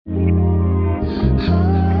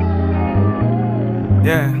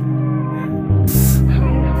Yeah.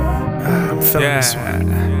 I'm feeling this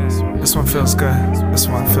one. This one feels good. This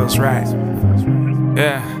one feels right.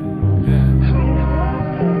 Yeah.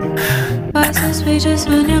 Suspicious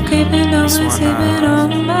when you're creeping on my sleeping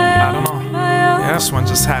on my I don't know. Yeah, this one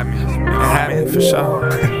just had me. It had me for sure.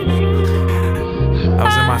 I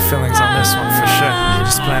was in my feelings on this one for sure.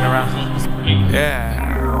 Just playing around. Yeah.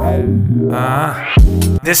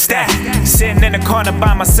 This that, sitting in the corner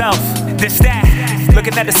by myself. This that,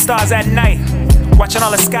 looking at the stars at night, watching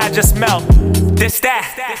all the sky just melt. This that,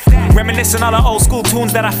 reminiscing all the old school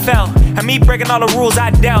tunes that I felt, and me breaking all the rules I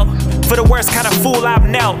dealt. For the worst kind of fool I've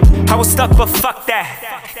knelt. I was stuck but fuck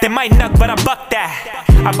that. They might knock but I buck that.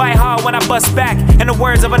 I bite hard when I bust back. In the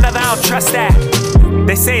words of another, I don't trust that.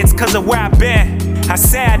 They say it's cause of where I've been. I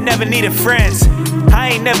say I never needed friends. I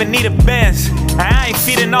ain't never needed Benz. I ain't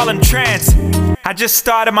feeding all them trends. I just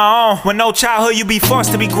started my own. With no childhood, you be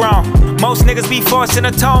forced to be grown. Most niggas be forced in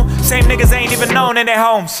a tone. Same niggas ain't even known in their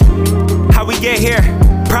homes. How we get here?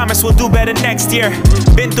 Promise we'll do better next year.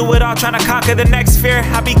 Been through it all, trying to conquer the next fear.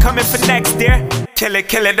 I be coming for next year. Kill it,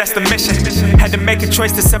 that's the mission. Had to make a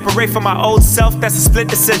choice to separate from my old self. That's a split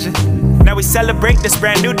decision. Now we celebrate this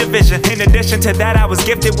brand new division. In addition to that, I was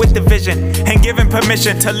gifted with the vision and given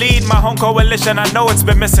permission to lead my home coalition. I know it's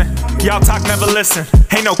been missing. Y'all talk, never listen.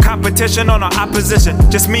 Ain't no competition or no opposition.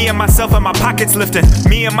 Just me and myself and my pockets lifting.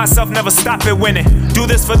 Me and myself never stop at winning. Do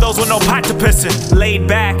this for those with no pot to piss in. Laid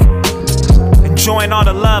back, enjoying all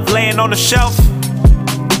the love laying on the shelf.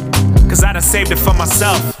 Cause I done saved it for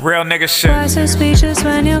myself. Real nigga shit. Why so speechless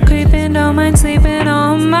when you're creeping? Don't mind sleeping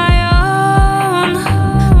on my own.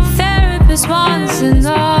 Therapist wants to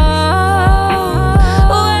know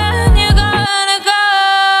when you're gonna go.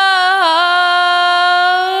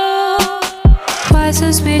 Why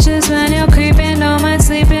so speechless when you're creeping? Don't mind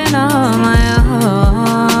sleeping on my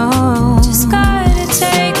own. Just gotta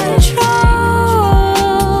take control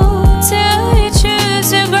till you choose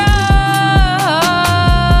to grow.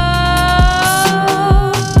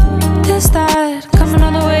 Coming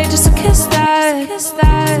all the way just to kiss that,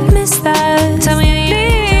 miss that. Tell me how you